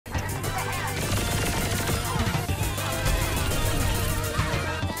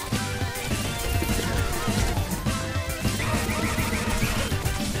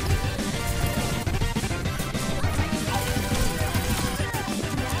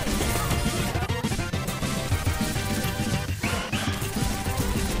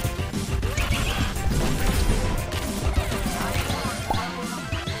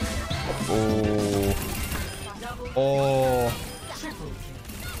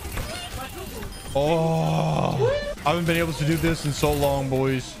Oh, I haven't been able to do this in so long,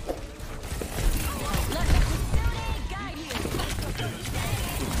 boys.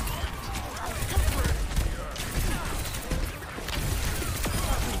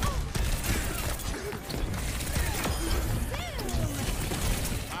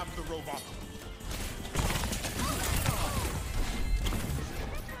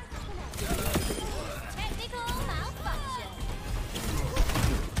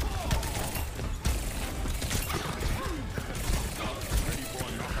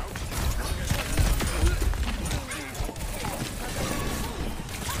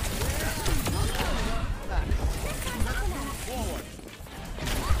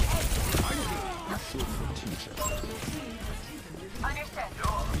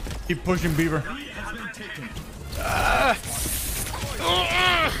 Keep pushing, Beaver. Nice.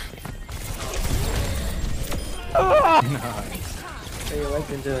 Hey, you like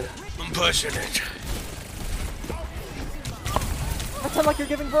into it. I'm pushing it. That sounds like you're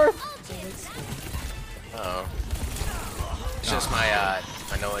giving birth. Oh. It's just my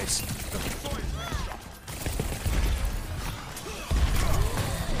noise.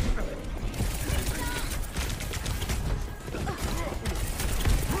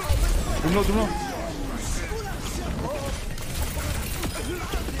 No.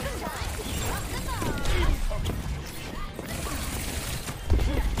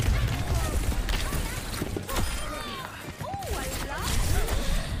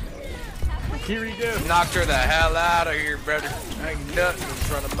 Here he goes. Knocked her the hell out of here, brother. Ain't nothing in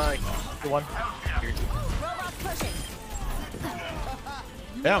front of me. Good one.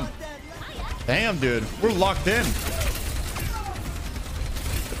 Damn, dude. We're locked in.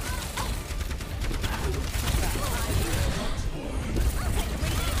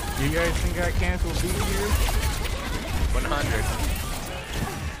 You guys think I canceled B here? 100.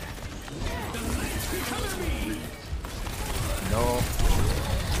 No.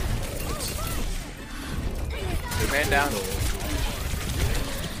 Man down.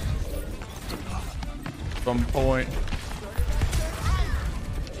 Some point.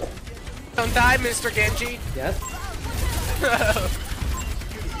 Don't die, Mr. Genji. Yes.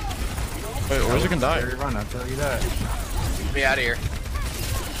 Wait, where's it gonna die? Run, I'll tell you that. Get me out of here.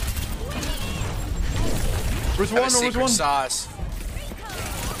 Where's Have a one? Where's secret one? sauce.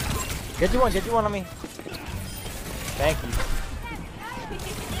 Get you one on me. Thank you.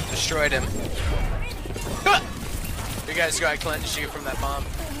 Destroyed him. You guys go, I cleansed you from that bomb.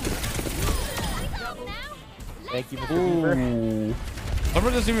 Thank you, Mr. Beaver. Ooh. Summer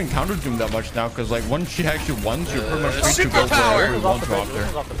doesn't even counter doom that much now, because like once she actually wins, you're pretty much free to go superpower. wherever you Off want the to bridge. out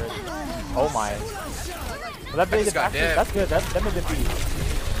there. Off the bridge. Oh my. Well, that big is got actually, dead. that's good. That made it beat.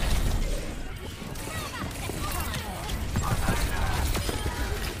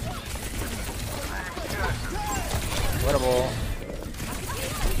 Winnable.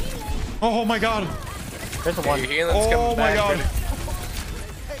 Oh my god. There's the one. Your healing's Oh coming my back, god. brother.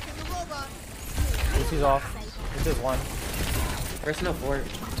 Lucy's off. This is one. Personal fort.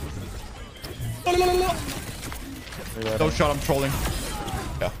 No shot, I'm trolling.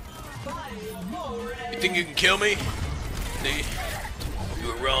 Yeah. You think you can kill me? You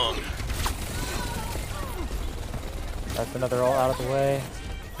were wrong. That's another ult out of the way.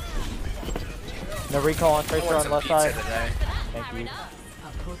 No recall on Tracer on the left side. Today. Thank you.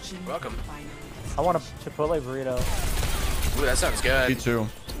 Welcome. I want a Chipotle burrito. Ooh, that sounds Me good. too.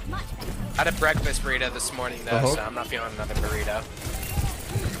 I had a breakfast burrito this morning though, hook? so I'm not feeling another burrito.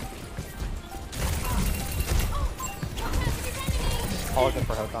 All looking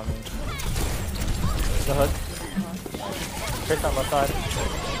for hook on me. The hook. Tracer on left side.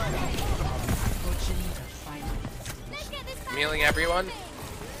 I'm healing everyone.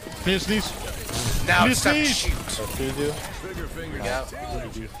 Sneeze. Now Sneeze, it's time to sneeze. shoot. So Suzu. Here we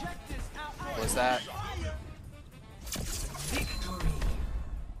go. What's that?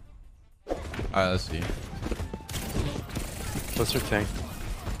 Alright, let's see. What's her tank?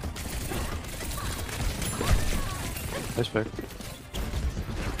 Nice pick.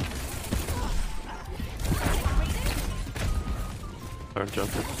 Or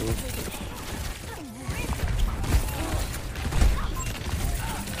jump it.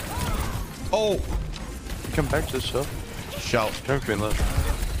 Oh! Come back to the show. Shout. Jump green left.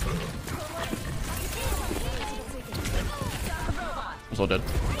 I'm so dead.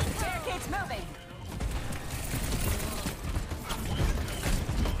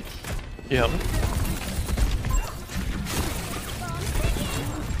 You help me?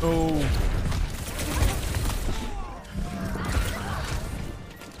 Oh.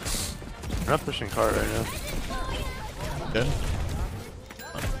 We're not pushing car right now. Dead.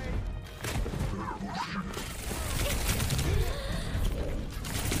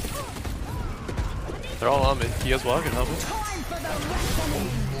 They're all on me. You guys walk and help me?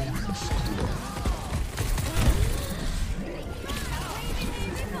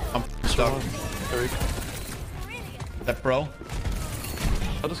 I'm stuck. There we go. That bro.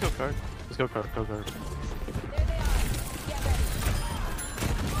 I'll just go card. Let's go card. Go card.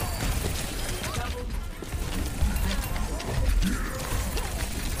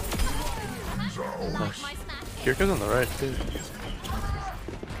 Nice. Kiriko's on the right too.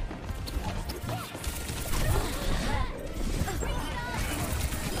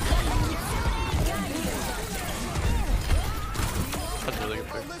 That's really good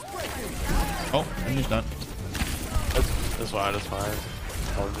pick. Oh, and he's done. That's fine, that's fine.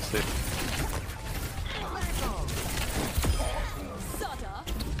 I'll just stay.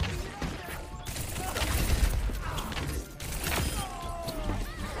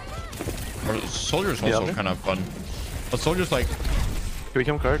 Soldier's also kind of fun. But Soldier's like... Can we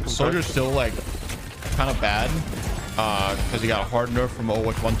come card? Soldier's still like kind of bad. Because he got a hard nerf from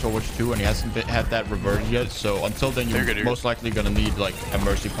Overwatch 1 to Overwatch 2 and he hasn't had that reverted yet. So until then, you're most likely going to need like a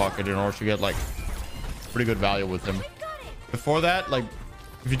Mercy Pocket in order to get like pretty good value with him. Before that, like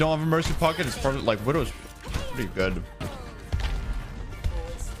if you don't have a Mercy Pocket, it's probably like Widow's pretty good.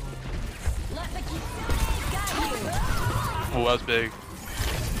 Oh, that was big.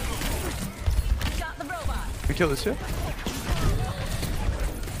 We kill this yet?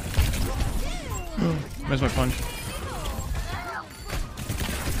 Missed my punch.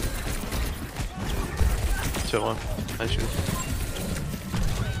 2-1. Nice shoot.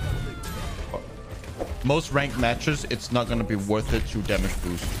 Most ranked matches, it's not going to be worth it to damage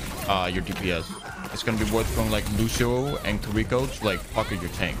boost your DPS. It's going to be worth going like Lucio and Kiriko to like pocket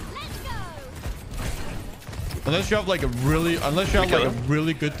your tank. Unless you have like a really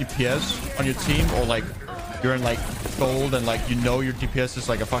good DPS on your team, or like you're in like gold and like you know your DPS is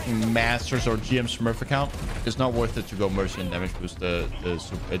like a fucking Masters or GM Smurf account, it's not worth it to go Mercy and damage boost the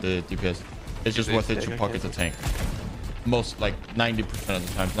DPS. It's just worth it to pocket the tank. Most like 90% of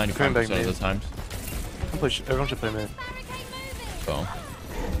the times, 95% of the times. Everyone should play mid. So.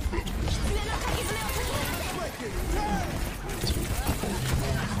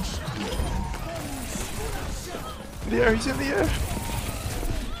 In the air, he's in the air.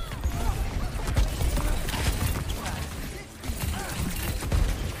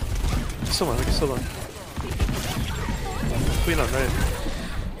 Still on, still on. Queen on right.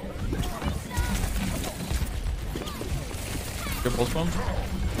 Good pulse bomb.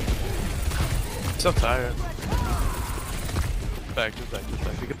 So tired. Back.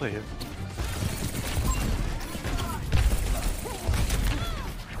 We can play here.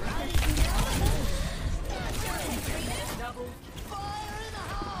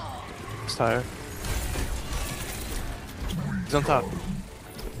 He's tired. He's on top.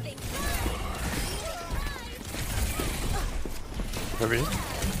 Ready?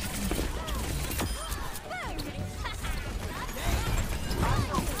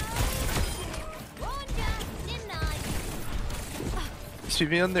 Is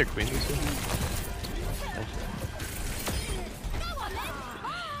me on there, Queen?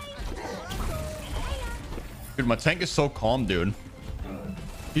 Dude, my tank is so calm, dude.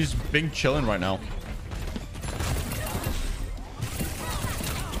 He's being chilling right now.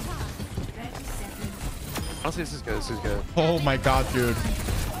 Honestly, this is good. Oh my god, dude.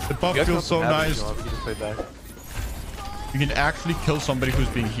 The buff feels so nice. We can just play back. You can actually kill somebody who's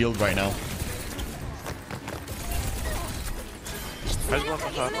being healed right now. There's one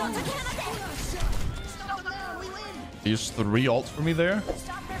on top. There's 3 ults for me there.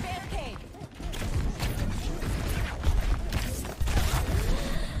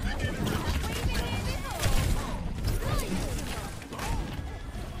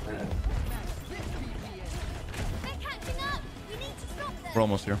 We're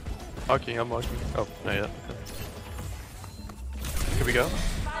almost here. Walking, I'm walking. Oh, not yet. Here we go.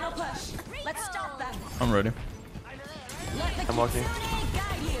 I'm ready. I'm walking.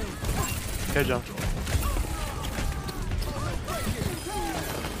 Okay, jump.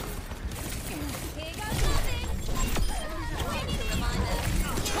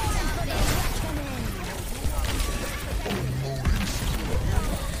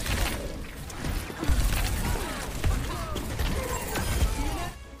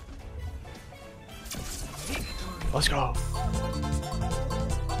 Let's go.